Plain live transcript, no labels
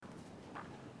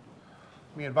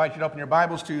Let me invite you to open your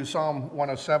Bibles to Psalm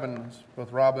 107, as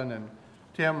both Robin and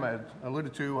Tim had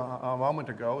alluded to a moment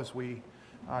ago, as we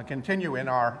continue in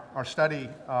our study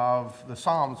of the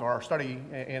Psalms, or our study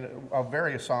of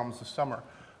various Psalms this summer.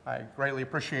 I greatly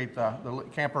appreciate the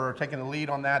camper taking the lead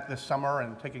on that this summer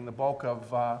and taking the bulk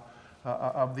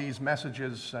of these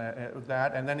messages,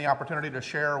 and then the opportunity to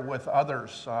share with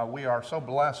others. We are so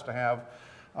blessed to have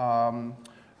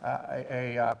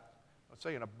let's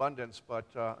say an abundance, but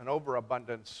an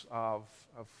overabundance of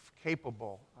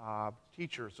capable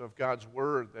teachers of God's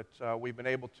Word that we've been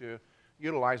able to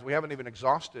utilize. We haven't even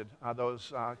exhausted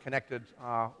those connected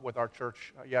with our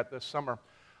church yet this summer.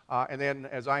 And then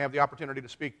as I have the opportunity to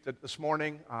speak this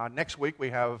morning, next week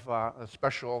we have a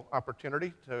special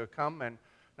opportunity to come and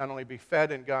not only be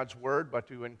fed in God's Word, but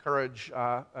to encourage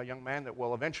a young man that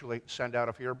will eventually send out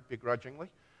of here begrudgingly.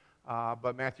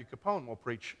 But Matthew Capone will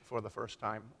preach for the first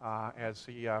time as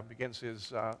he begins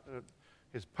his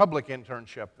public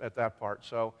internship at that part.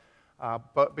 So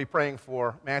but be praying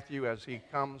for Matthew as he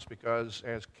comes, because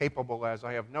as capable as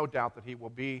I have no doubt that he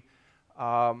will be,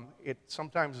 it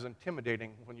sometimes is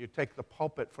intimidating when you take the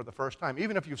pulpit for the first time.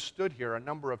 Even if you've stood here a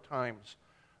number of times,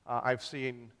 I've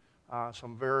seen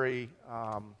some very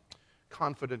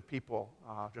confident people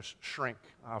just shrink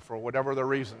for whatever the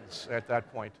reasons at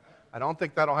that point. I don't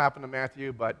think that'll happen to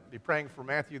Matthew, but be praying for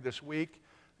Matthew this week,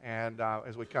 and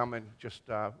as we come and just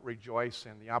rejoice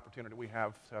in the opportunity we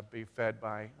have to be fed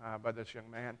by this young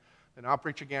man. Then I'll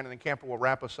preach again, and then Camper will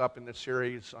wrap us up in this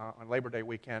series on Labor Day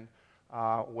weekend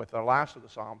with the last of the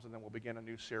Psalms, and then we'll begin a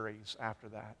new series after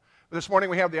that. But this morning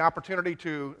we have the opportunity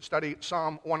to study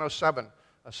Psalm 107,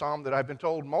 a psalm that I've been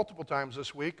told multiple times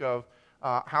this week of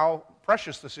how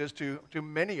precious this is to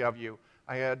many of you.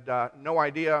 I had no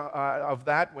idea of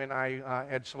that when I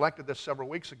had selected this several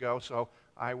weeks ago, so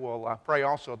I will pray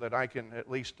also that I can at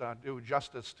least do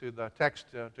justice to the text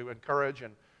to encourage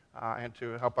and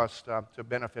to help us to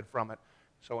benefit from it.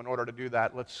 So in order to do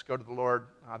that, let's go to the Lord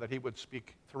that He would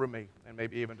speak through me and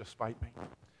maybe even despite me.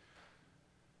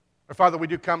 Our Father, we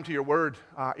do come to your word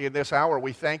in this hour.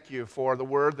 We thank you for the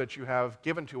word that you have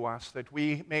given to us, that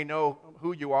we may know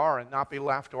who you are and not be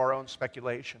left to our own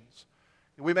speculations.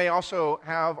 We may also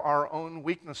have our own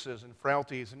weaknesses and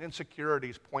frailties and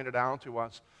insecurities pointed out to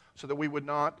us, so that we would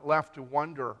not left to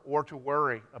wonder or to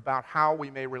worry about how we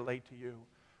may relate to you.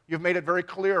 You've made it very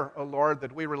clear, O Lord,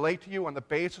 that we relate to you on the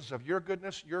basis of your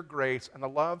goodness, your grace, and the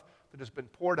love that has been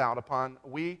poured out upon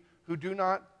we who do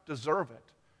not deserve it,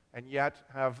 and yet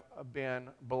have been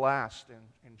blessed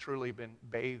and truly been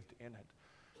bathed in it.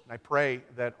 And I pray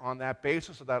that on that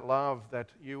basis of that love, that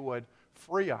you would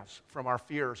free us from our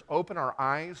fears, open our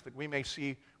eyes that we may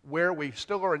see where we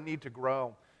still are in need to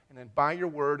grow, and then by your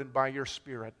word and by your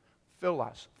Spirit, fill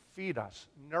us, feed us,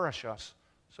 nourish us,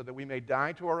 so that we may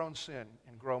die to our own sin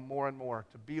and grow more and more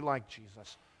to be like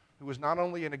Jesus, who is not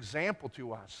only an example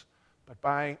to us, but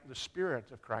by the Spirit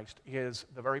of Christ is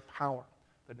the very power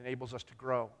that enables us to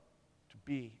grow, to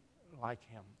be like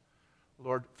him.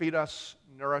 Lord, feed us,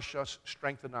 nourish us,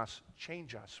 strengthen us,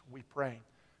 change us, we pray,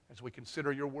 as we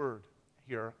consider your word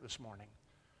here this morning.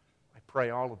 I pray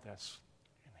all of this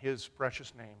in his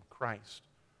precious name, Christ,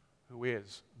 who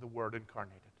is the Word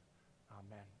incarnated.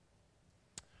 Amen.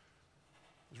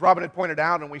 As Robin had pointed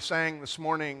out, and we sang this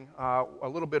morning a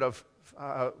little bit of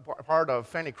part of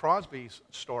Fanny Crosby's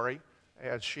story,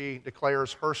 as she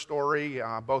declares her story,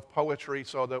 both poetry,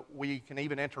 so that we can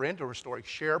even enter into her story,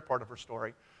 share part of her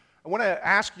story. I want to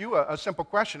ask you a simple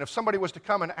question. If somebody was to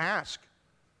come and ask,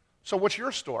 so what's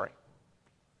your story?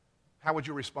 How would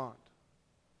you respond?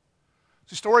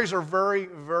 See, stories are very,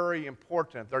 very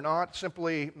important. They're not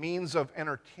simply means of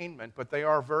entertainment, but they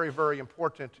are very, very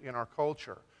important in our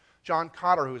culture. John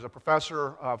Cotter, who's a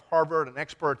professor of Harvard, an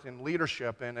expert in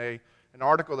leadership, in an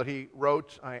article that he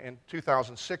wrote in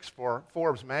 2006 for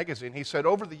Forbes magazine, he said,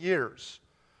 "Over the years,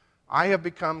 I have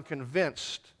become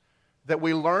convinced that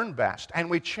we learn best and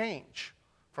we change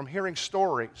from hearing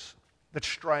stories that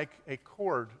strike a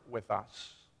chord with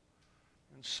us."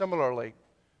 And similarly,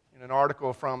 in an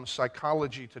article from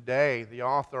Psychology Today, the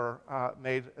author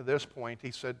made this point.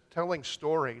 He said, "Telling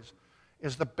stories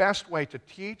is the best way to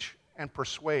teach and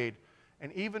persuade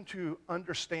and even to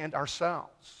understand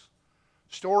ourselves.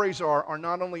 Stories are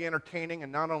not only entertaining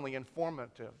and not only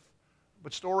informative,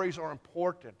 but stories are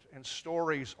important and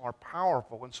stories are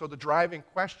powerful." And so the driving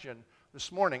question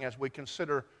this morning as we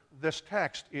consider this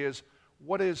text is,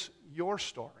 what is your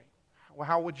story?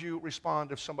 How would you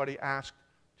respond if somebody asked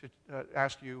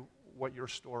you what your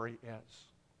story is?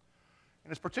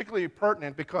 And it's particularly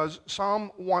pertinent because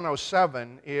Psalm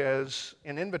 107 is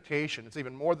an invitation. It's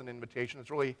even more than an invitation. It's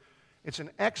really It's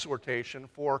an exhortation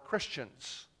for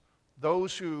Christians,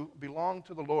 those who belong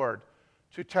to the Lord,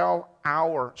 to tell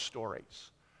our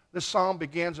stories. This psalm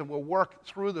begins, and we'll work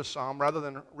through the psalm rather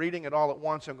than reading it all at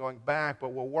once and going back,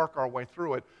 but we'll work our way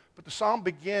through it. But the psalm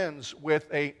begins with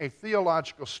a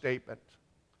theological statement.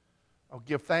 Oh,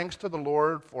 give thanks to the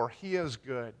Lord, for he is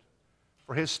good,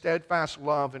 for his steadfast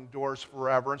love endures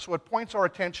forever. And so it points our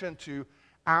attention to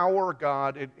our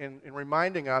God in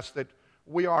reminding us that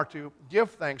we are to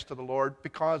give thanks to the Lord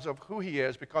because of who he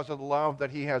is, because of the love that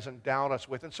he has endowed us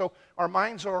with. And so our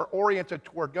minds are oriented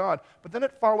toward God, but then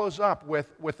it follows up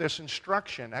with this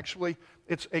instruction. Actually,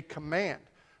 it's a command.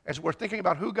 As we're thinking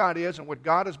about who God is and what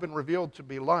God has been revealed to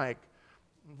be like,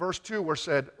 in verse 2 we're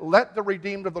said, let the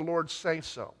redeemed of the Lord say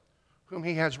so, whom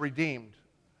he has redeemed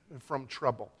from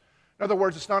trouble. In other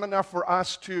words, it's not enough for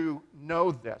us to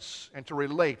know this and to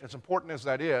relate, as important as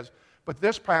that is, but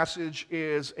this passage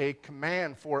is a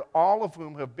command for all of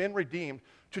whom have been redeemed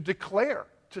to declare,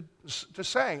 to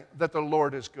say that the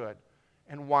Lord is good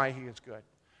and why he is good.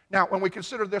 Now, when we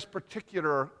consider this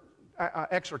particular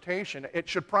exhortation, it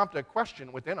should prompt a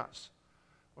question within us,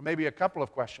 or maybe a couple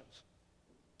of questions.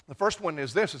 The first one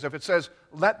is this, is if it says,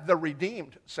 let the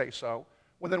redeemed say so,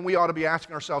 well, then we ought to be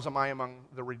asking ourselves, am I among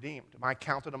the redeemed? Am I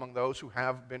counted among those who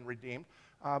have been redeemed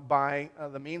by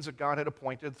the means that God had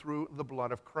appointed through the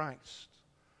blood of Christ?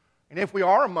 And if we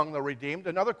are among the redeemed,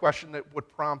 another question that would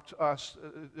prompt us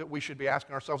that we should be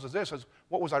asking ourselves is this, is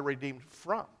what was I redeemed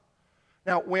from?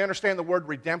 Now, we understand the word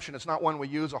redemption. It's not one we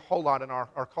use a whole lot in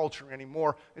our culture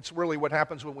anymore. It's really what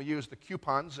happens when we use the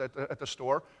coupons at the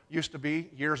store. Used to be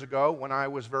years ago when I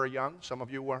was very young. Some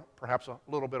of you were perhaps a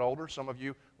little bit older. Some of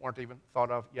you weren't even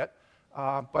thought of yet.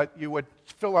 But you would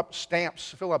fill up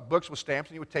books with stamps,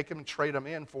 and you would take them and trade them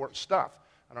in for stuff.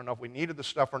 I don't know if we needed the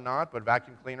stuff or not, but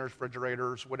vacuum cleaners,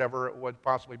 refrigerators, whatever it would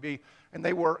possibly be. And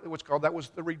they were, that was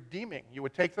the redeeming. You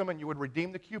would take them and you would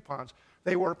redeem the coupons.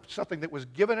 They were something that was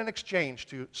given in exchange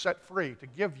to set free, to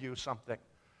give you something.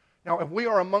 Now, if we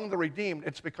are among the redeemed,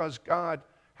 it's because God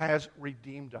has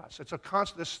redeemed us. It's a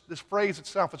constant, this phrase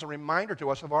itself is a reminder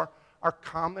to us of our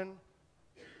common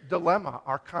dilemma,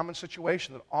 our common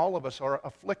situation, that all of us are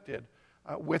afflicted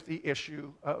with the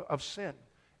issue of sin.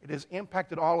 It has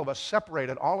impacted all of us,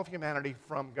 separated all of humanity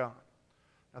from God.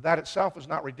 Now, that itself is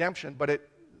not redemption, but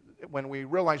when we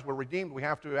realize we're redeemed, we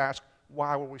have to ask,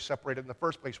 why were we separated in the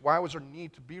first place? Why was there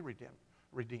need to be redeemed?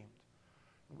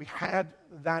 We had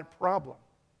that problem.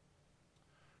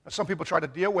 Now, some people try to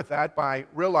deal with that by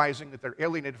realizing that they're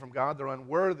alienated from God, they're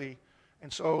unworthy,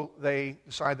 and so they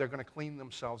decide they're going to clean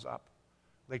themselves up.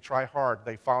 They try hard.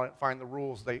 They find the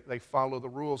rules. They follow the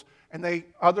rules. And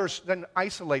others then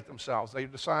isolate themselves. They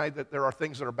decide that there are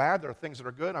things that are bad. There are things that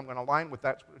are good. I'm going to align with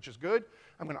that which is good.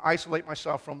 I'm going to isolate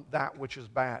myself from that which is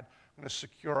bad. I'm going to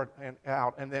secure it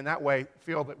out. And then that way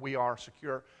feel that we are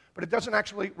secure. But it doesn't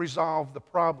actually resolve the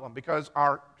problem because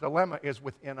our dilemma is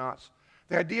within us.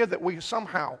 The idea that we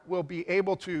somehow will be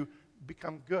able to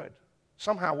become good.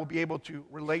 Somehow we'll be able to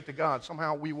relate to God.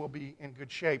 Somehow we will be in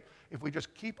good shape if we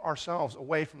just keep ourselves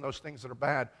away from those things that are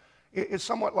bad. It's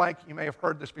somewhat like, you may have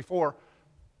heard this before,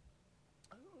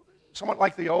 somewhat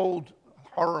like the old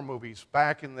horror movies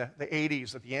back in the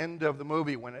 80s, at the end of the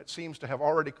movie when it seems to have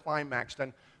already climaxed,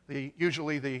 and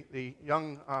usually the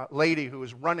young lady who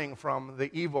is running from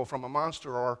the evil, from a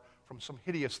monster or from some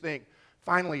hideous thing,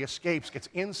 finally escapes, gets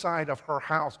inside of her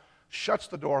house, shuts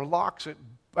the door, locks it,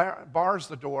 bars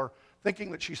the door,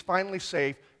 thinking that she's finally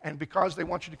safe, and because they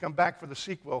want you to come back for the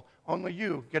sequel, only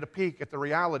you get a peek at the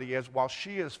reality is while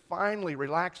she is finally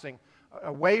relaxing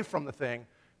away from the thing,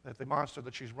 that the monster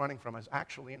that she's running from is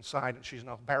actually inside, and she's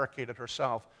now barricaded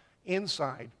herself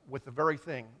inside with the very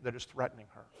thing that is threatening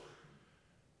her.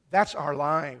 That's our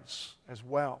lives as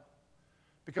well.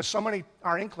 Because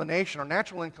our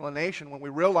natural inclination, when we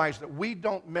realize that we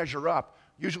don't measure up,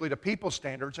 usually to people's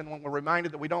standards, and when we're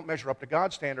reminded that we don't measure up to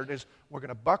God's standard, is we're going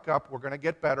to buck up, we're going to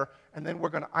get better, and then we're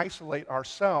going to isolate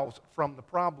ourselves from the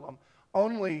problem.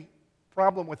 Only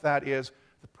problem with that is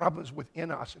the problem is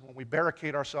within us, and when we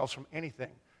barricade ourselves from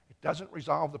anything, it doesn't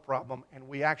resolve the problem, and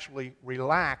we actually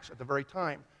relax at the very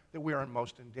time that we are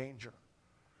most in danger.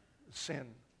 Sin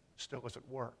still is at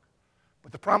work.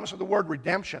 But the promise of the word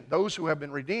redemption, those who have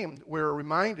been redeemed, we're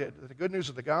reminded that the good news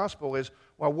of the gospel is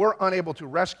while we're unable to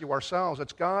rescue ourselves,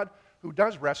 it's God who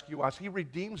does rescue us. He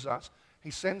redeems us. He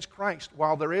sends Christ.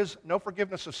 While there is no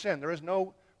forgiveness of sin, there is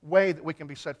no way that we can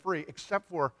be set free except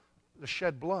for the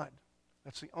shed blood.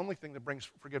 That's the only thing that brings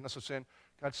forgiveness of sin.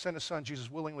 God sent His Son. Jesus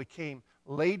willingly came,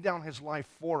 laid down His life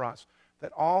for us,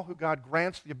 that all who God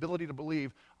grants the ability to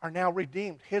believe are now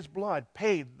redeemed. His blood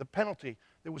paid the penalty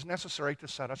that was necessary to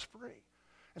set us free.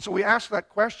 And so we ask that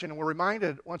question, and we're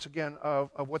reminded once again of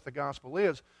what the gospel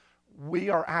is. We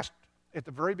are asked at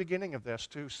the very beginning of this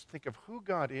to think of who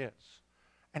God is.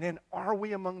 And then, are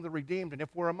we among the redeemed? And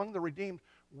if we're among the redeemed,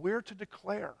 we're to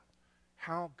declare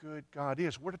how good God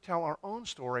is. We're to tell our own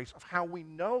stories of how we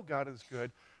know God is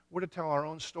good. We're to tell our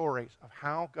own stories of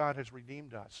how God has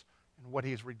redeemed us and what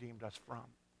he has redeemed us from.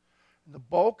 In the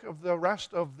bulk of the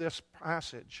rest of this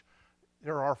passage,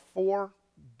 there are 4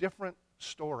 different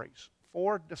stories,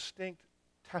 4 distinct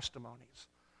testimonies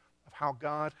of how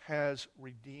God has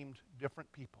redeemed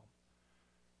different people.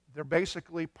 They're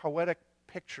basically poetic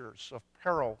pictures of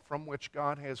peril from which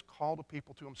God has called a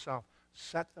people to himself,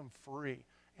 set them free.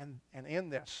 And in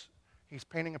this, he's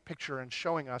painting a picture and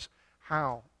showing us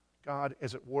how God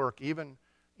is at work, even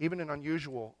in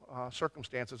unusual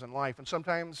circumstances in life. And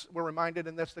sometimes we're reminded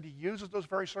in this that he uses those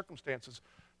very circumstances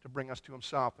to bring us to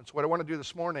himself. And so what I want to do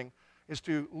this morning is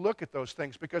to look at those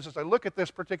things, because as I look at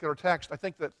this particular text, I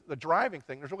think that the driving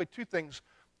thing, there's really 2 things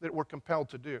that we're compelled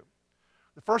to do.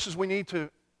 The first is we need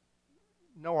to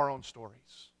know our own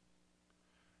stories.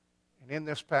 And in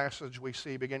this passage we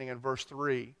see, beginning in verse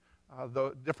 3,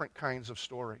 the different kinds of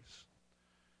stories.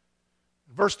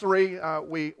 In verse 3,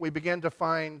 we begin to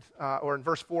find, or in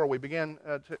verse 4, we begin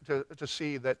to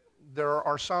see that there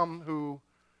are some who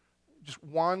just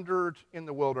wandered in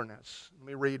the wilderness. Let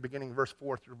me read beginning verse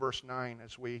 4 through verse 9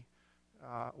 as we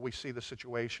see the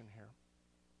situation here.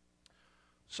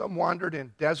 Some wandered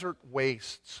in desert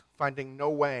wastes, finding no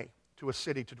way to a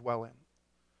city to dwell in.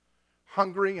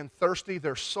 Hungry and thirsty,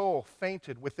 their soul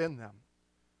fainted within them.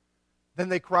 Then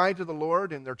they cried to the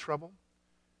Lord in their trouble,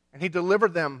 and he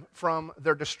delivered them from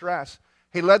their distress.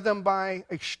 He led them by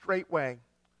a straight way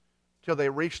till they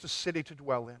reached a city to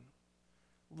dwell in.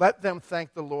 Let them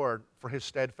thank the Lord for his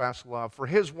steadfast love, for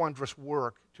his wondrous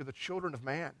work to the children of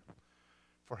man.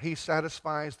 For he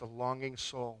satisfies the longing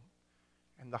soul,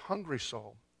 and the hungry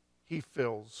soul he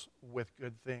fills with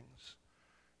good things.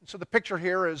 And so the picture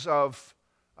here is of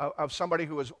somebody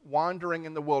who is wandering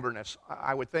in the wilderness.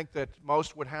 I would think that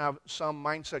most would have some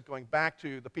mindset going back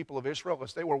to the people of Israel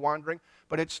as they were wandering,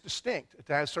 but it's distinct. It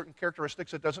has certain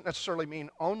characteristics. It doesn't necessarily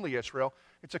mean only Israel.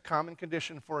 It's a common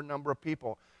condition for a number of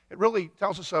people. It really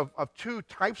tells us of 2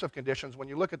 types of conditions when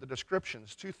you look at the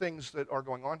descriptions, 2 things that are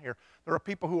going on here. There are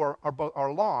people who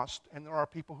are lost, and there are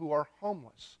people who are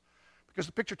homeless. Because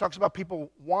the picture talks about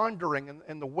people wandering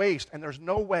in the waste, and there's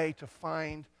no way to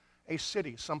find a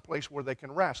city, someplace where they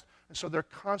can rest. And so they're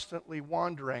constantly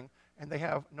wandering, and they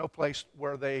have no place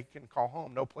where they can call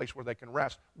home, no place where they can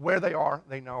rest. Where they are,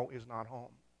 they know is not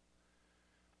home.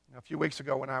 Now, a few weeks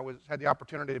ago when I had the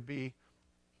opportunity to be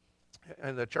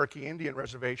in the Cherokee Indian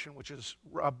Reservation, which is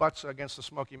butts against the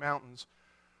Smoky Mountains,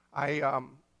 I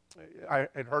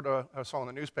had heard, I saw in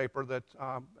the newspaper that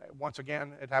once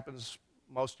again, it happens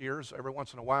most years, every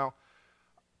once in a while,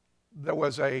 there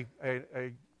was a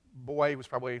boy, he was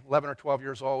probably 11 or 12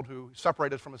 years old, who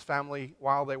separated from his family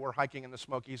while they were hiking in the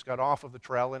Smokies, got off of the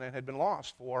trail, and it had been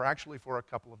lost for a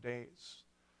couple of days.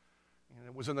 And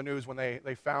it was in the news when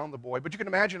they found the boy. But you can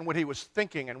imagine what he was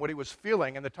thinking and what he was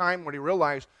feeling, and the time when he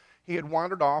realized he had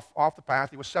wandered off the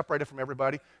path. He was separated from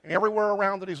everybody, and everywhere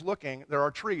around that he's looking, there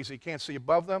are trees. He can't see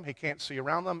above them. He can't see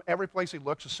around them. Every place he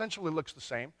looks essentially looks the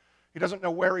same. He doesn't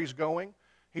know where he's going.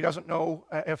 He doesn't know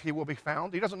if he will be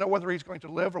found. He doesn't know whether he's going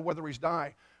to live or whether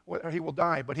he will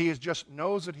die. But he just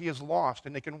knows that he is lost,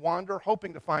 and he can wander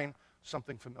hoping to find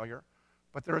something familiar.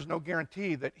 But there is no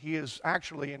guarantee that he is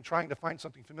actually, in trying to find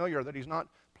something familiar, that he's not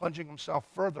plunging himself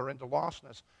further into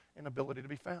lostness and inability to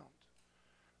be found.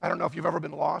 I don't know if you've ever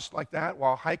been lost like that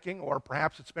while hiking, or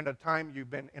perhaps it's been a time you've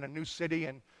been in a new city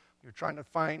and you're trying to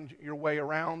find your way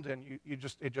around, and it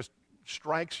just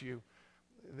strikes you.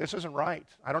 This isn't right.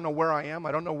 I don't know where I am.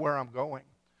 I don't know where I'm going.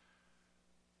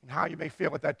 And how you may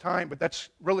feel at that time, but that's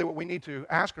really what we need to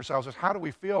ask ourselves is, how do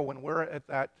we feel when we're at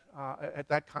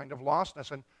that kind of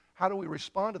lostness, and how do we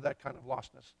respond to that kind of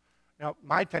lostness? Now,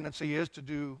 my tendency is to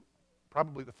do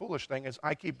probably the foolish thing, is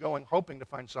I keep going hoping to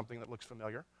find something that looks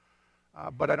familiar,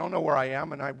 but I don't know where I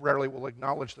am, and I rarely will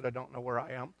acknowledge that I don't know where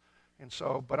I am. And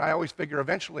so, but I always figure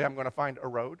eventually I'm going to find a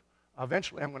road.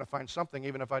 Eventually I'm going to find something,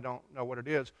 even if I don't know what it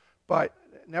is. But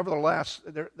nevertheless,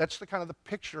 that's the kind of the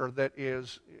picture that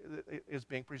is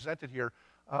being presented here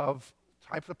of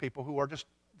types of people who are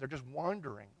they're just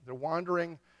wandering. They're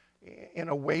wandering in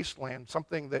a wasteland,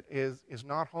 something that is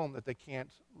not home, that they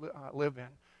can't live in.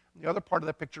 And the other part of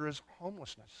the picture is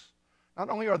homelessness. Not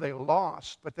only are they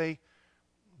lost, but they're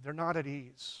not at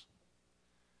ease.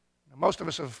 Now, most of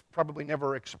us have probably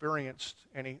never experienced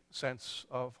any sense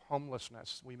of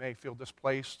homelessness. We may feel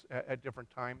displaced at different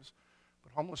times,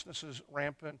 but homelessness is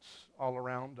rampant all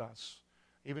around us.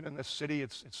 Even in this city,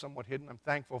 it's somewhat hidden. I'm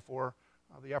thankful for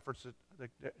the efforts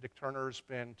that Dick Turner's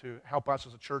been to help us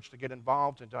as a church to get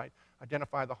involved and to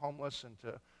identify the homeless and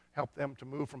to help them to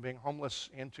move from being homeless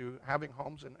into having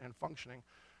homes and functioning.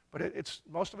 But it's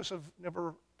most of us have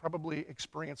never probably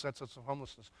experienced that sense of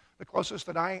homelessness. The closest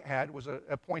that I had was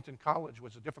a point in college,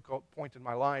 was a difficult point in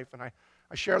my life, and I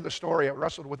share the story. I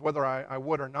wrestled with whether I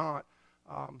would or not,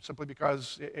 simply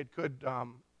because it could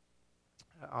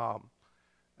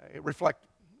reflect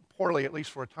poorly, at least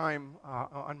for a time,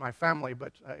 on my family,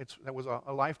 but that was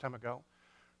a lifetime ago.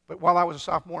 But while I was a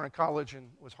sophomore in college and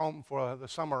was home for the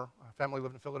summer, my family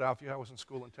lived in Philadelphia, I was in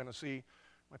school in Tennessee.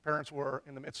 My parents were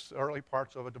in the midst of the early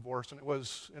parts of a divorce, and it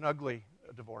was an ugly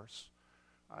divorce.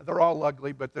 They're all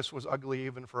ugly, but this was ugly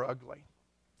even for ugly.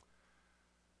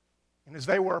 And as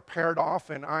they were paired off,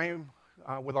 and I'm,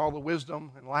 with all the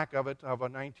wisdom and lack of it, of a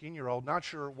 19-year-old, not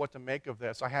sure what to make of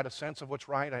this. I had a sense of what's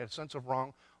right. I had a sense of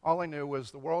wrong. All I knew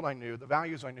was the world I knew, the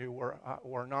values I knew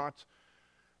were not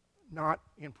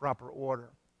in proper order.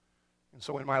 And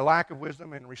so in my lack of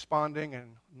wisdom and responding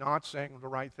and not saying the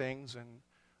right things, and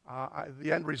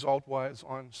the end result was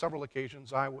on several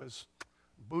occasions I was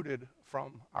booted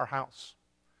from our house.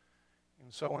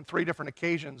 And so on 3 different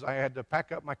occasions I had to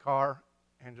pack up my car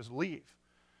and just leave.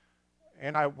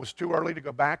 And I was too early to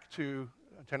go back to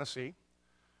Tennessee.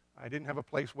 I didn't have a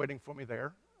place waiting for me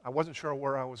there. I wasn't sure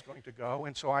where I was going to go,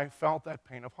 and so I felt that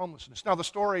pain of homelessness. Now the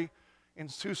story, in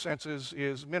 2 senses,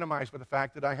 is minimized by the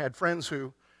fact that I had friends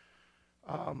who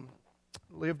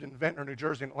lived in Ventnor, New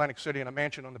Jersey, in Atlantic City, in a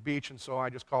mansion on the beach, and so I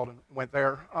just called and went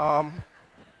there. And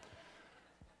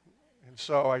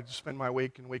so I'd spend my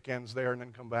week and weekends there and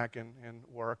then come back and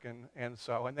work. And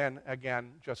then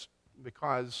again, just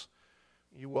because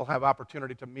you will have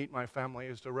opportunity to meet my family,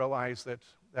 is to realize that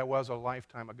that was a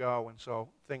lifetime ago. And so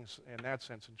things in that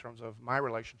sense, in terms of my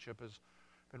relationship, has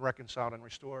been reconciled and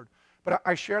restored. But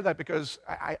I share that because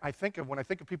I think of, when I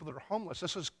think of people that are homeless,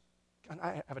 this is, and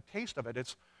I have a taste of it,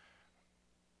 it's,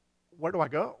 where do I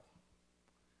go?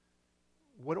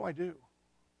 What do I do?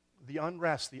 The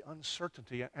unrest, the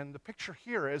uncertainty, and the picture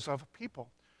here is of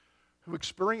people who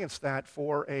experience that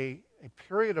for a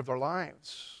period of their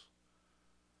lives.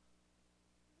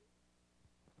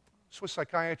 Swiss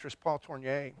psychiatrist Paul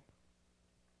Tournier,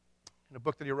 in a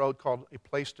book that he wrote called A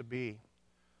Place to Be,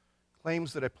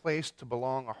 claims that a place to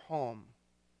belong, a home,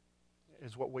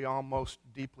 is what we all most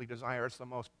deeply desire. It's the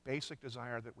most basic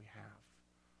desire that we have.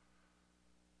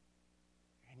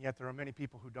 And yet there are many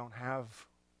people who don't have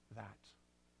that.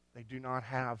 They do not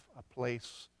have a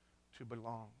place to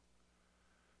belong.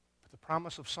 But the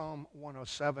promise of Psalm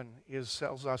 107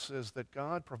 tells us that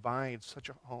God provides such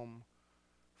a home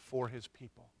for his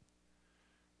people.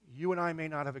 You and I may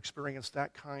not have experienced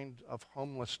that kind of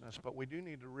homelessness, but we do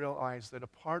need to realize that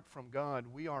apart from God,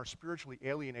 we are spiritually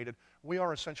alienated. We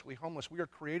are essentially homeless. We are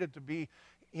created to be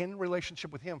in relationship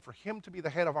with him, for him to be the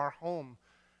head of our home,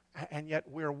 and yet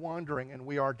we are wandering and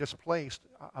we are displaced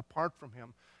apart from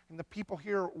him. And the people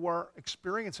here were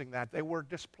experiencing that. They were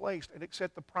displaced, and it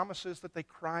said the promise is that they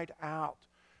cried out,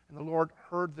 and the Lord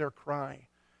heard their cry,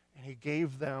 and he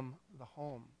gave them the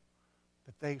home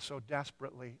that they so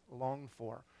desperately longed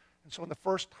for. And so in the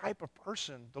first type of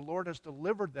person, the Lord has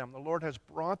delivered them. The Lord has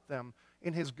brought them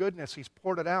in his goodness. He's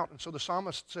poured it out. And so the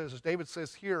psalmist says, as David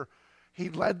says here, he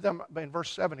led them, in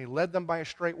verse 7, he led them by a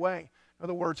straight way. In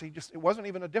other words, it wasn't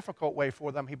even a difficult way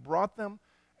for them. He brought them,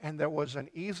 and there was an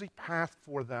easy path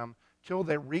for them till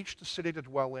they reached the city to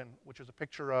dwell in, which is a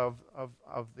picture of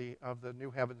the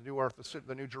new heaven, the new earth,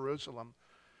 the new Jerusalem.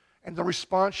 And the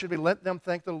response should be, let them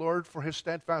thank the Lord for his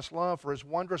steadfast love, for his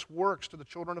wondrous works to the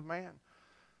children of man.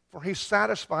 For he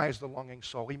satisfies the longing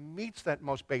soul. He meets that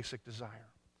most basic desire.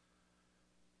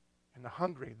 And the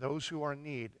hungry, those who are in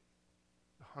need,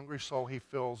 the hungry soul he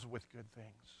fills with good things.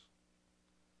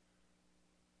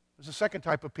 There's a second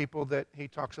type of people that he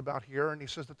talks about here, and he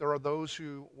says that there are those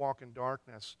who walk in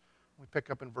darkness. We pick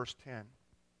up in verse 10.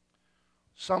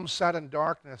 Some sat in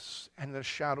darkness and the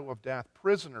shadow of death,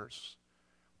 prisoners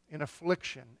in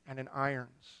affliction and in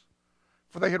irons.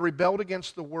 For they had rebelled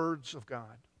against the words of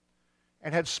God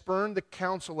and had spurned the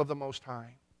counsel of the Most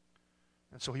High.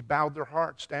 And so he bowed their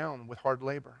hearts down with hard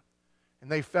labor,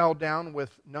 and they fell down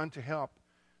with none to help.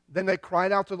 Then they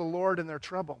cried out to the Lord in their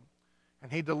trouble,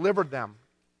 and he delivered them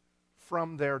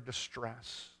from their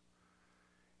distress.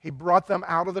 He brought them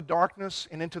out of the darkness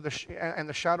and into the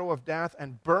shadow of death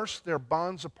and burst their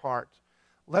bonds apart.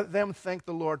 Let them thank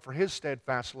the Lord for his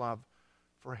steadfast love,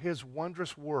 for his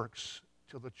wondrous works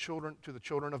to the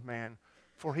children of man.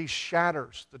 For he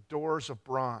shatters the doors of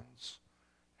bronze,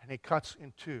 and he cuts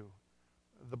in two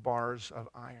the bars of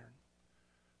iron.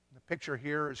 The picture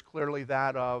here is clearly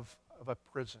that of a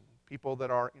prison. People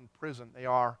that are in prison, they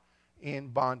are in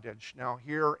bondage. Now,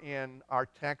 here in our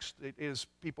text, it is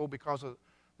people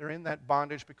they're in that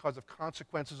bondage because of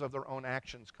consequences of their own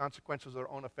actions, consequences of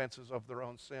their own offenses, of their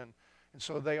own sin. And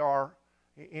so they are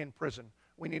in prison.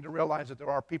 We need to realize that there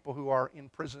are people who are in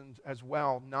prison as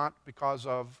well, not because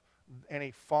of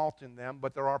any fault in them,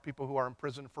 but there are people who are in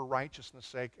prison for righteousness'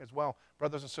 sake as well.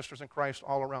 Brothers and sisters in Christ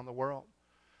all around the world.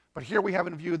 But here we have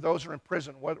in view those who are in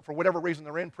prison. For whatever reason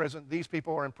they're in prison, these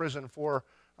people are in prison for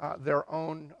their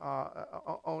own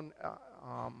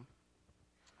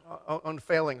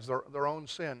failings, their own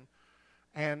sin.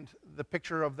 And the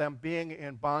picture of them being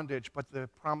in bondage, but the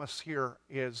promise here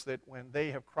is that when they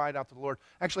have cried out to the Lord,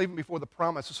 actually even before the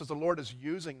promise, it says the Lord is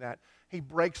using that. He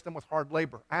breaks them with hard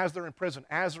labor. As they're in prison,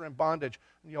 as they're in bondage,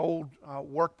 the old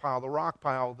work pile, the rock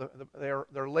pile,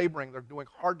 they're laboring, they're doing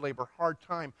hard labor, hard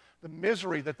time. The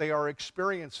misery that they are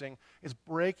experiencing is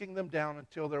breaking them down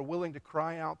until they're willing to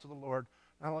cry out to the Lord,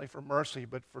 not only for mercy,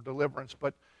 but for deliverance.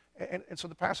 And so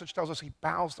the passage tells us he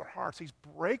bows their hearts. He's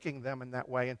breaking them in that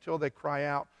way until they cry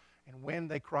out. And when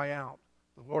they cry out,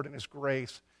 the Lord in his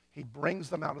grace, he brings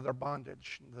them out of their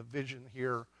bondage. The vision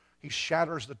here, he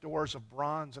shatters the doors of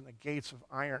bronze and the gates of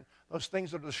iron. Those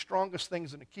things that are the strongest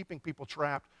things in keeping people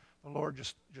trapped, the Lord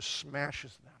just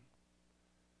smashes them.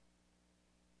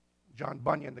 John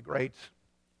Bunyan, the great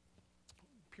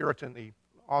Puritan, the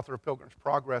author of Pilgrim's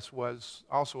Progress, was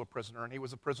also a prisoner, and he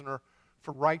was a prisoner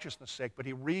for righteousness' sake, but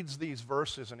he reads these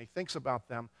verses and he thinks about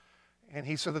them, and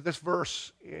he said that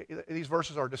these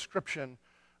verses are a description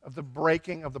of the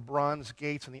breaking of the bronze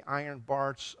gates and the iron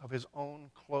bars of his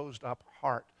own closed-up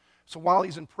heart. So while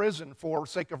he's in prison for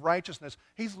sake of righteousness,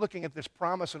 he's looking at this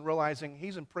promise and realizing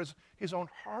he's in prison, his own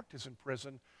heart is in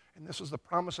prison, and this is the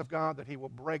promise of God that he will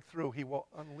break through, he will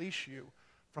unleash you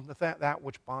from that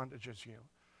which bondages you.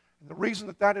 And the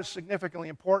reason that is significantly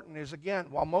important is, again,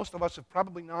 while most of us have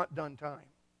probably not done time,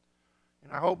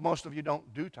 and I hope most of you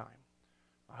don't do time.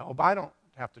 I hope I don't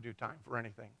have to do time for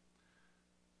anything,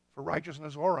 for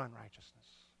righteousness or unrighteousness.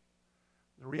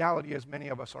 The reality is many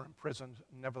of us are imprisoned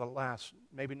nevertheless,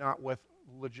 maybe not with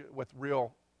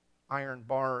real iron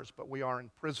bars, but we are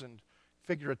imprisoned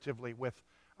figuratively with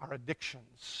our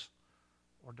addictions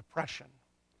or depression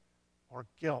or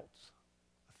guilt.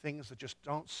 Things that just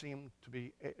don't seem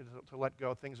to let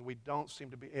go, things that we don't seem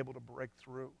to be able to break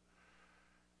through.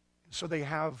 And so they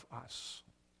have us.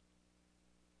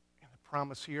 And the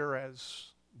promise here, as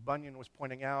Bunyan was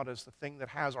pointing out, is the thing that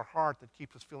has our heart that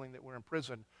keeps us feeling that we're in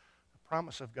prison. The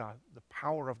promise of God, the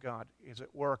power of God is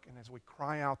at work, and as we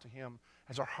cry out to him,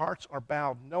 as our hearts are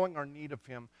bowed, knowing our need of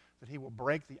him, that he will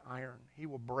break the iron, he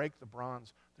will break the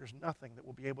bronze. There's nothing that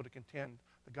will be able to contend.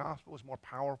 The gospel is more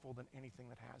powerful than anything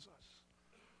that has us.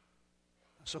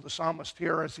 So the psalmist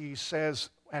here, as he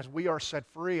says, as we are set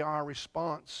free, our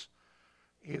response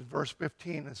is, verse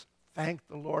 15, is thank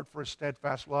the Lord for his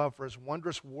steadfast love, for his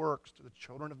wondrous works to the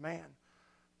children of man,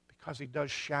 because he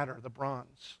does shatter the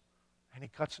bronze, and he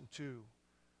cuts in two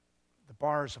the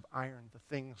bars of iron, the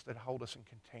things that hold us and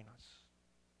contain us.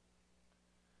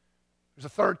 There's a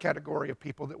third category of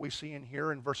people that we see in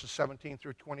here in verses 17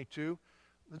 through 22,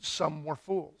 that some were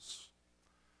fools.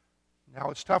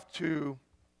 Now, it's tough to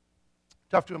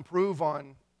improve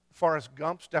on Forrest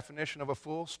Gump's definition of a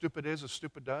fool. Stupid is as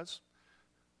stupid does.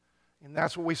 And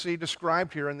that's what we see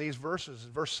described here in these verses.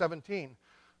 In verse 17,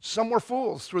 some were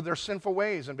fools through their sinful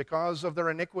ways, and because of their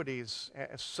iniquities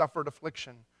suffered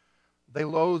affliction. They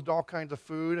loathed all kinds of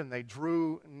food, and they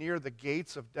drew near the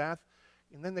gates of death.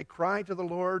 And then they cried to the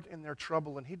Lord in their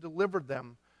trouble, and he delivered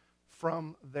them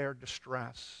from their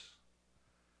distress.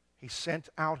 He sent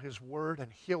out his word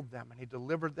and healed them, and he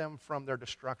delivered them from their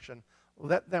destruction.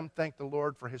 Let them thank the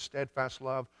Lord for his steadfast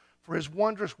love, for his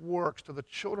wondrous works to the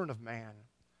children of man.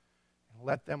 And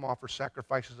let them offer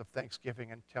sacrifices of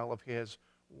thanksgiving and tell of his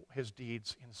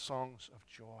deeds in songs of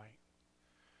joy.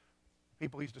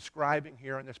 People he's describing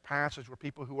here in this passage were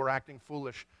people who were acting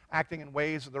foolish, acting in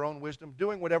ways of their own wisdom,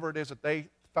 doing whatever it is that they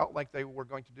felt like they were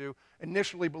going to do,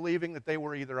 initially believing that they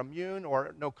were either immune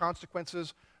or no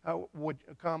consequences would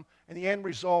come. And the end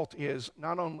result is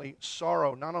not only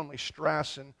sorrow, not only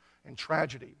stress and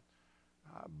tragedy,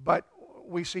 but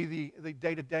we see the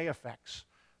day-to-day effects.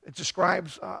 It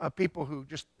describes people who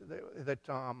just,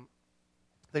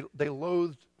 they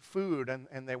loathed food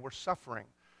and they were suffering.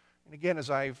 And again, as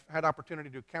I've had opportunity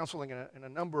to do counseling in a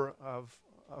number of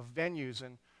venues,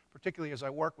 and particularly as I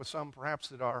work with some perhaps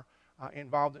that are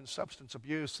involved in substance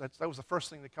abuse, that was the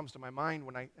first thing that comes to my mind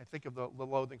when I think of the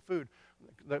loathing food.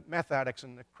 The meth addicts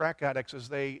and the crack addicts, as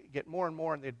they get more and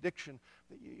more in the addiction,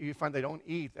 you find they don't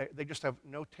eat. They just have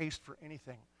no taste for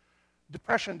anything.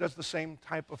 Depression does the same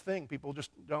type of thing. People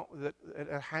just don't,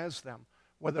 it has them,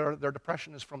 whether their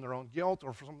depression is from their own guilt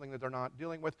or for something that they're not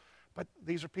dealing with. But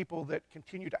these are people that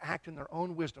continue to act in their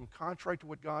own wisdom, contrary to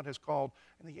what God has called.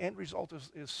 And the end result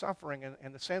is suffering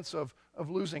and the sense of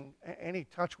losing any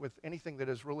touch with anything that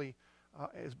is really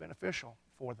is beneficial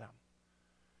for them.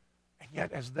 And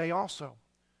yet, as they also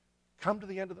come to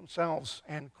the end of themselves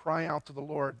and cry out to the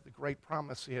Lord, the great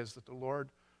promise is that the Lord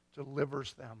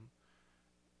delivers them.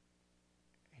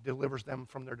 He delivers them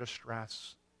from their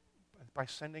distress by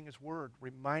sending His word,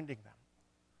 reminding them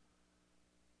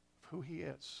of who He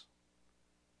is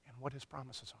and what His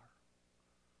promises are.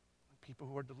 And people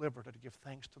who are delivered are to give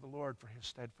thanks to the Lord for His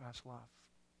steadfast love.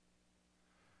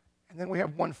 And then we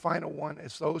have one final one.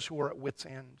 It's those who are at wit's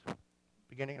end,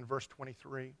 beginning in verse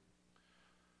 23.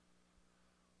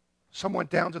 Some went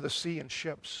down to the sea in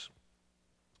ships,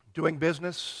 doing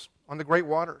business on the great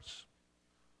waters.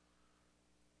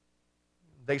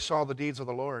 They saw the deeds of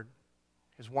the Lord,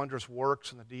 His wondrous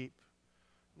works in the deep.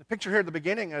 And the picture here at the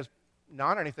beginning is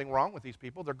not anything wrong with these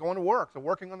people. They're going to work. They're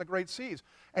working on the great seas.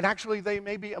 And actually, they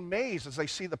may be amazed as they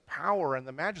see the power and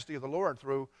the majesty of the Lord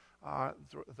through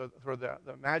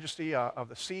the majesty of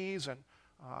the seas and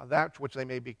that which they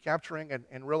may be capturing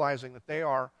and realizing that they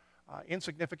are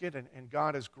insignificant and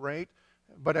God is great.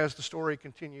 But as the story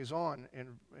continues on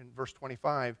in verse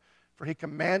 25, for He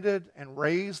commanded and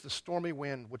raised the stormy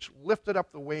wind, which lifted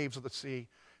up the waves of the sea.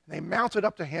 And they mounted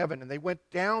up to heaven, and they went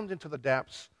down into the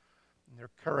depths, and their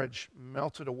courage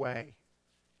melted away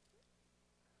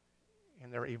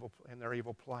in their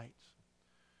evil plight.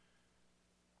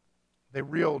 They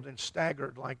reeled and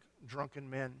staggered like drunken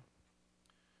men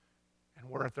and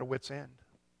were at their wits' end.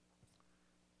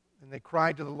 And they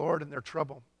cried to the Lord in their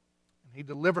trouble, and He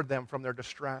delivered them from their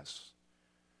distress.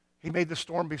 He made the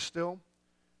storm be still,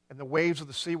 and the waves of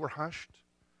the sea were hushed,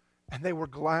 and they were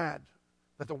glad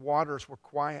that the waters were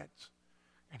quiet,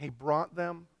 and He brought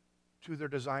them to their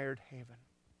desired haven.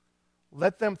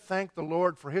 Let them thank the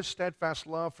Lord for His steadfast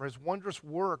love, for His wondrous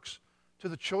works to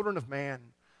the children of man.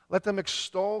 Let them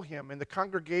extol Him in the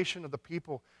congregation of the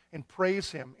people and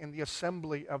praise Him in the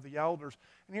assembly of the elders.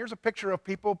 And here's a picture of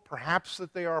people, perhaps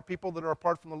that they are people that are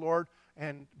apart from the Lord,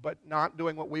 but not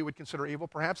doing what we would consider evil.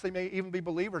 Perhaps they may even be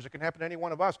believers. It can happen to any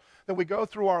one of us, that we go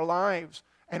through our lives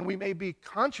and we may be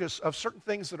conscious of certain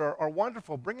things that are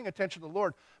wonderful, bringing attention to the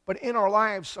Lord. But in our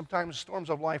lives, sometimes storms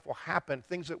of life will happen,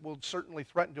 things that will certainly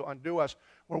threaten to undo us,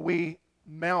 where we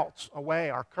melt away.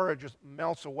 Our courage just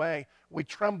melts away. We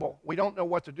tremble. We don't know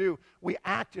what to do. We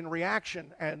act in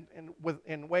reaction and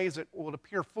in ways that will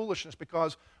appear foolishness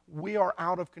because we are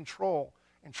out of control.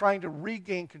 And trying to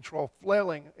regain control,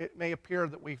 flailing, it may appear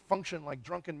that we function like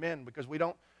drunken men because we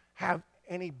don't have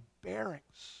any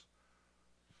bearings.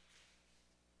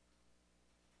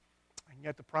 And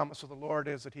yet the promise of the Lord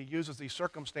is that He uses these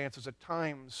circumstances at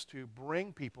times to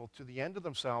bring people to the end of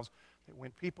themselves. That when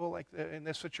people in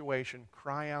this situation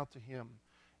cry out to Him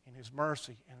in His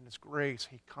mercy and in His grace,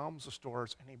 He calms the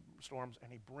storms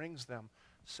and He brings them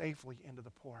safely into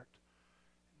the port.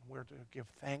 And we're to give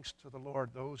thanks to the Lord.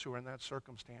 Those who are in that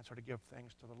circumstance are to give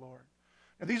thanks to the Lord.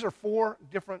 Now, these are 4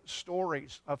 different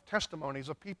stories of testimonies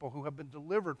of people who have been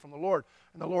delivered from the Lord.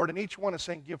 And the Lord in each one is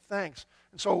saying, give thanks.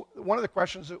 And so one of the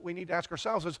questions that we need to ask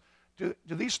ourselves is, do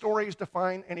these stories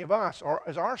define any of us? Or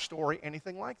is our story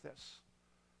anything like this?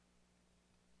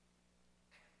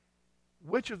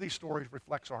 Which of these stories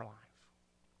reflects our life?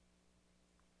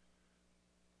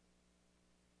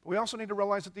 But we also need to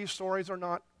realize that these stories are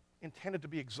not intended to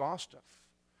be exhaustive.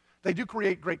 They do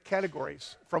create great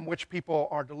categories from which people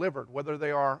are delivered, whether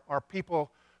they are people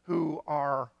who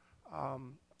are,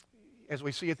 as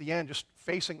we see at the end, just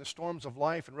facing the storms of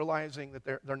life and realizing that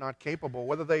they're not capable,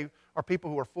 whether they are people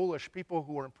who are foolish, people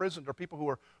who are imprisoned, or people who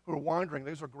are wandering.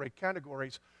 These are great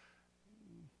categories.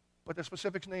 But the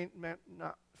specifics may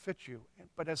not fit you.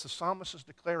 But as the psalmist is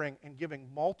declaring and giving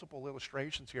multiple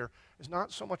illustrations here, is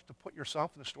not so much to put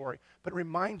yourself in the story, but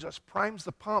reminds us, primes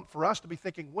the pump for us to be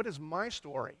thinking, what is my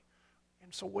story?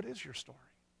 And so what is your story?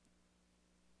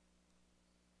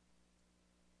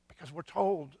 Because we're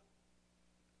told,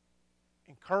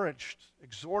 encouraged,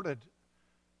 exhorted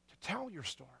to tell your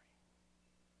story.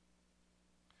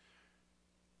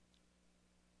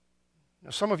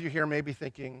 Now, some of you here may be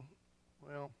thinking,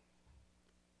 well,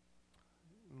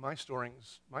 my story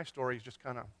is just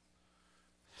kind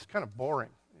of boring.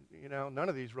 You know, none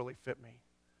of these really fit me.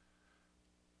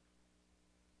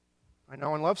 I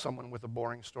know and love someone with a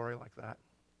boring story like that.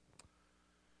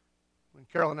 When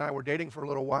Carol and I were dating for a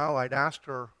little while, I'd asked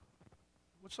her,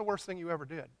 what's the worst thing you ever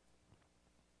did?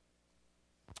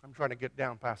 I'm trying to get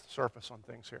down past the surface on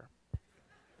things here.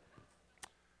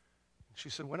 She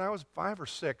said, when I was 5 or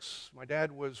 6, my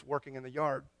dad was working in the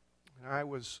yard, and I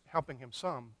was helping him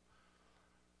some.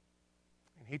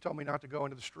 And he told me not to go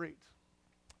into the street,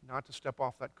 not to step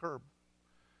off that curb.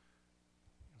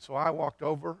 And so I walked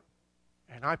over,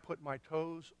 and I put my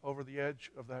toes over the edge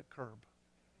of that curb.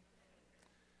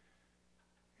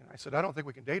 And I said, I don't think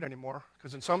we can date anymore,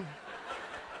 because in some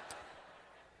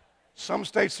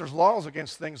states there's laws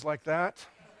against things like that.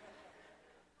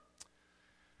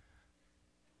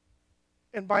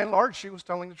 And by and large, she was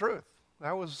telling the truth.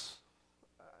 That was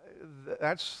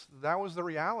the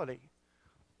reality.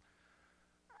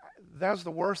 That's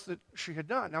the worst that she had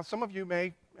done. Now, some of you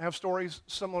may have stories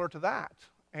similar to that.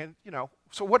 And,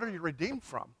 so what are you redeemed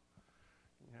from?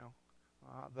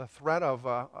 The threat of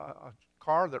a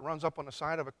car that runs up on the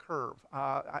side of a curve.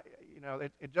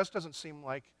 It just doesn't seem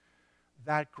like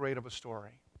that great of a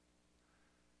story.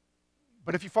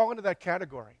 But if you fall into that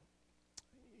category,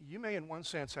 you may in one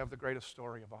sense have the greatest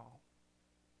story of all.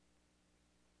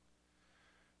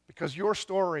 Because your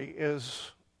story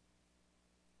is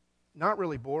not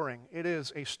really boring. It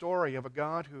is a story of a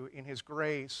God who, in His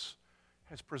grace,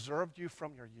 has preserved you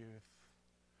from your youth,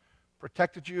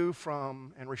 protected you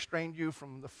from and restrained you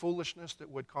from the foolishness that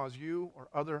would cause you or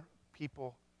other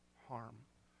people harm.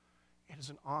 It is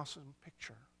an awesome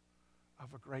picture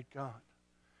of a great God.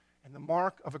 And the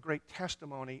mark of a great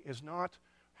testimony is not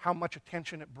how much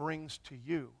attention it brings to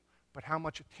you, but how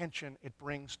much attention it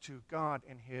brings to God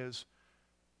and His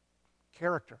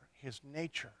character, His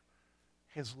nature,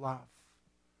 His love.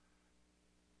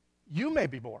 You may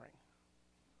be boring,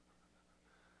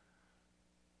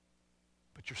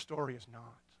 but your story is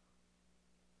not.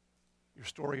 Your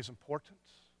story is important.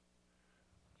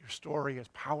 Your story is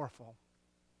powerful.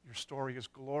 Your story is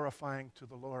glorifying to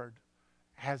the Lord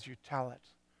as you tell it.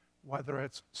 Whether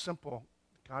it's simple,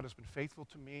 God has been faithful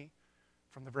to me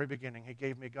from the very beginning. He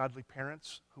gave me godly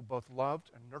parents who both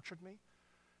loved and nurtured me.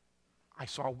 I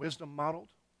saw wisdom modeled.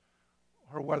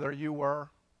 Or whether you were,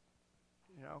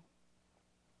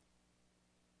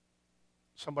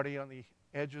 somebody on the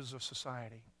edges of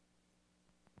society.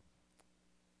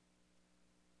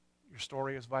 Your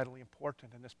story is vitally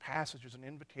important, and this passage is an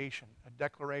invitation, a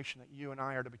declaration that you and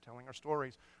I are to be telling our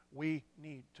stories. We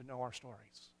need to know our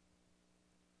stories.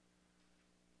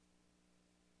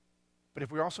 But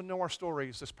if we also know our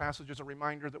stories, this passage is a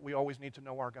reminder that we always need to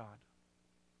know our God.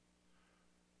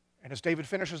 And as David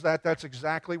finishes that, that's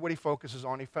exactly what he focuses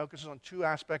on. He focuses on two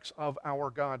aspects of our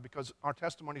God, because our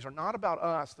testimonies are not about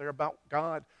us, they're about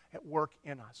God at work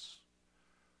in us.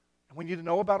 And we need to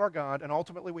know about our God, and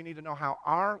ultimately we need to know how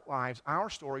our lives, our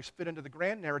stories, fit into the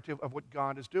grand narrative of what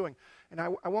God is doing. And I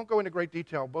won't go into great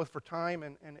detail, both for time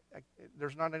and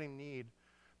there's not any need.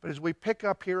 But as we pick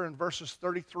up here in verses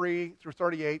 33 through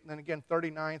 38, and then again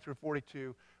 39 through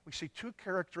 42, we see two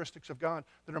characteristics of God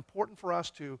that are important for us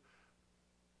to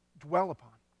dwell upon,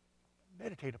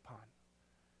 meditate upon,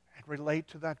 and relate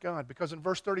to that God. Because in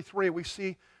verse 33, we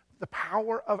see the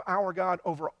power of our God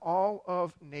over all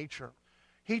of nature.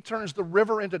 He turns the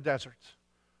river into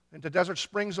desert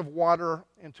springs of water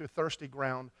into thirsty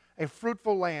ground, a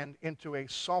fruitful land into a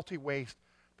salty waste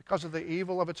because of the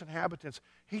evil of its inhabitants.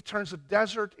 He turns the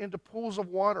desert into pools of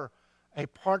water, a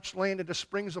parched land into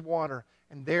springs of water,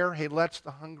 and there He lets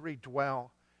the hungry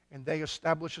dwell. And they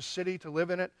establish a city to live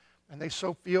in it, and they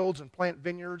sow fields and plant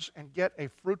vineyards and get a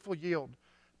fruitful yield.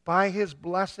 By His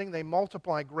blessing they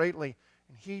multiply greatly,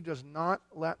 and He does not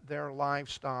let their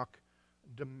livestock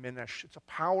diminish. It's a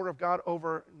power of God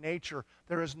over nature.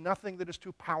 There is nothing that is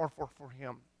too powerful for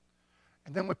Him.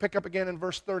 And then we pick up again in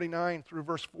verse 39 through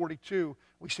verse 42.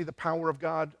 We see the power of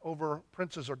God over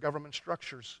princes or government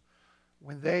structures.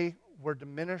 When they were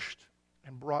diminished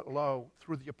and brought low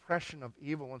through the oppression of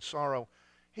evil and sorrow,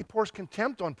 He pours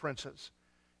contempt on princes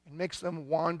and makes them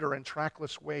wander in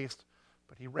trackless waste.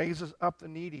 But He raises up the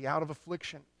needy out of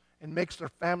affliction and makes their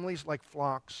families like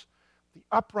flocks. The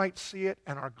upright see it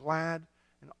and are glad,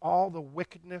 and all the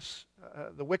wickedness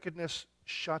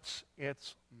shuts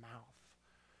its mouth.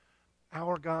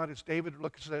 Our God, as David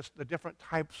looks at this, the different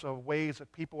types of ways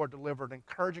that people are delivered,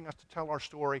 encouraging us to tell our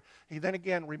story. He then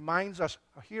again reminds us,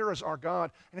 here is our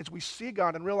God. And as we see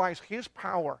God and realize His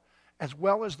power, as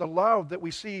well as the love that we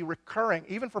see recurring,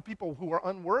 even for people who are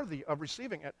unworthy of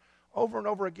receiving it, over and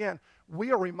over again,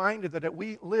 we are reminded that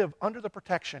we live under the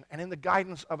protection and in the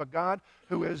guidance of a God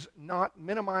who is not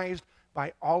minimized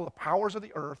by all the powers of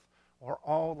the earth or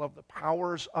all of the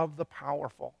powers of the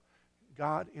powerful.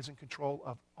 God is in control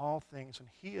of all things, and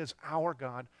He is our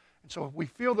God. And so if we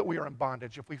feel that we are in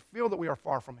bondage, if we feel that we are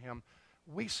far from Him,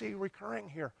 we see recurring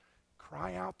here,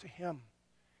 cry out to Him.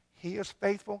 He is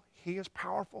faithful. He is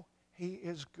powerful. He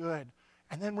is good.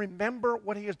 And then remember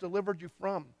what he has delivered you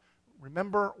from.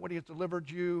 Remember what he has delivered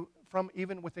you from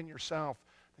even within yourself,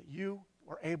 that you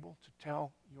were able to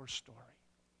tell your story.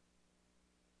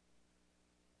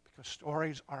 Because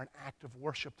stories are an act of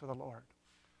worship to the Lord.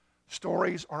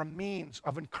 Stories are a means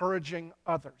of encouraging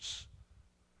others.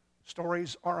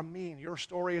 Stories are a means. Your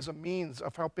story is a means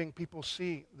of helping people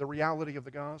see the reality of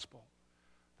the gospel,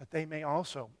 that they may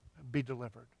also be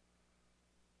delivered.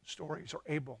 Stories are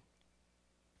able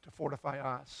to fortify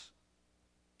us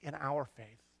in our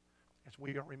faith as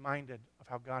we are reminded of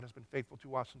how God has been faithful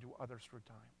to us and to others through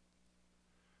time.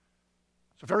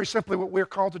 So very simply, what we're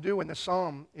called to do in this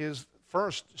psalm is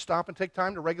first, stop and take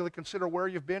time to regularly consider where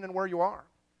you've been and where you are,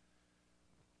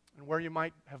 and where you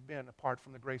might have been apart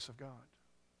from the grace of God.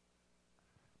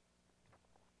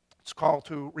 It's called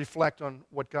to reflect on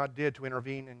what God did to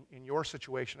intervene in your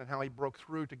situation and how he broke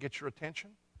through to get your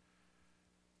attention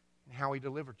and how he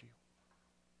delivered you.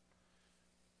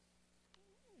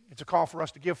 It's a call for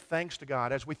us to give thanks to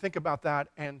God as we think about that,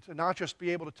 and to not just be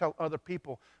able to tell other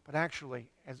people, but actually,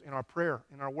 as in our prayer,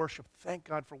 in our worship, thank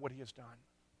God for what he has done.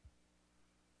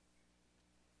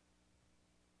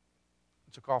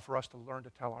 It's a call for us to learn to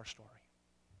tell our story.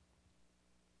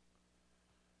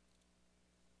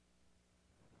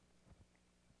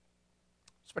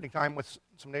 Spending time with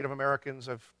some Native Americans,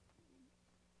 I've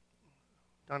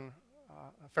done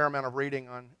a fair amount of reading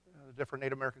on the different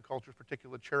Native American cultures,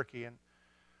 particularly Cherokee, and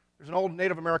there's an old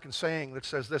Native American saying that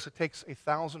says this: it takes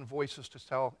 1,000 voices to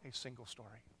tell a single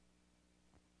story.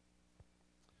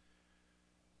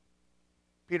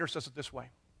 Peter says it this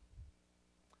way: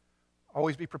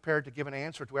 always be prepared to give an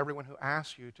answer to everyone who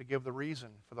asks you to give the reason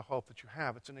for the hope that you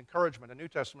have. It's an encouragement, a New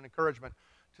Testament encouragement,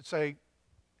 to say,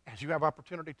 as you have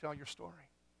opportunity, tell your story.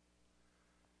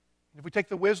 And if we take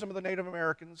the wisdom of the Native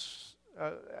Americans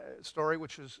story,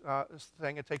 which is this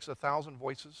thing, it takes 1,000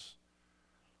 voices.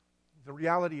 The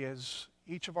reality is,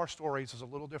 each of our stories is a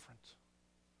little different.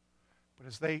 But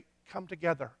as they come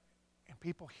together and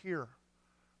people hear,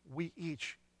 we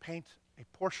each paint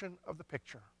a portion of the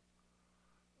picture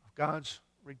of God's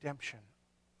redemption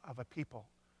of a people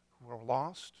who are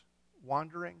lost,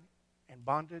 wandering, in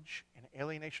bondage and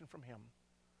alienation from him,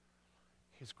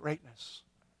 his greatness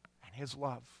and his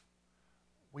love.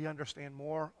 We understand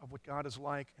more of what God is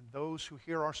like, and those who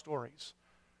hear our stories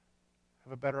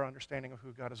have a better understanding of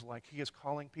who God is like. He is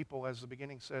calling people, as the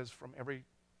beginning says, from every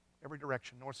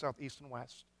direction, north, south, east, and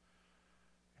west.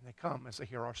 And they come as they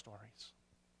hear our stories.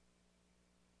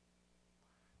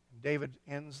 And David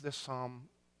ends this psalm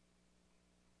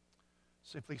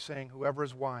simply saying, whoever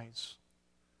is wise,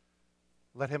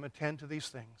 let him attend to these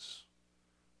things.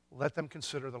 Let them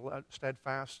consider the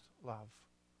steadfast love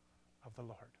of the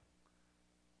Lord.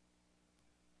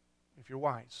 If you're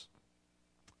wise,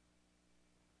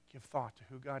 give thought to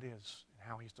who God is and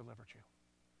how he's delivered you,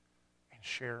 and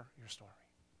share your story.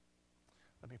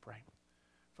 Let me pray.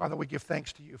 Father, we give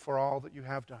thanks to you for all that you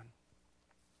have done,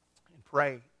 and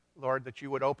pray, Lord, that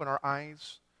you would open our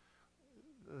eyes,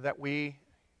 that we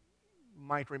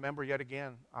might remember yet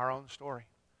again our own story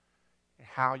and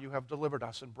how you have delivered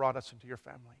us and brought us into your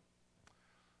family.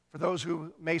 For those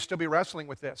who may still be wrestling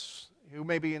with this, who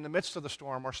may be in the midst of the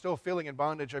storm or still feeling in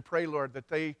bondage, I pray, Lord, that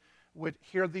they would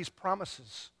hear these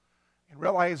promises and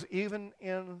realize even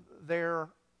in their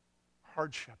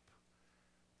hardship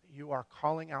that you are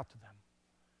calling out to them,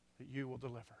 that you will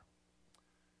deliver.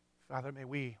 Father, may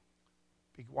we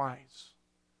be wise,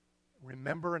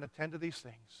 remember and attend to these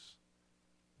things,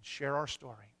 and share our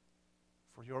story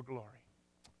for your glory.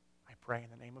 I pray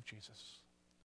in the name of Jesus.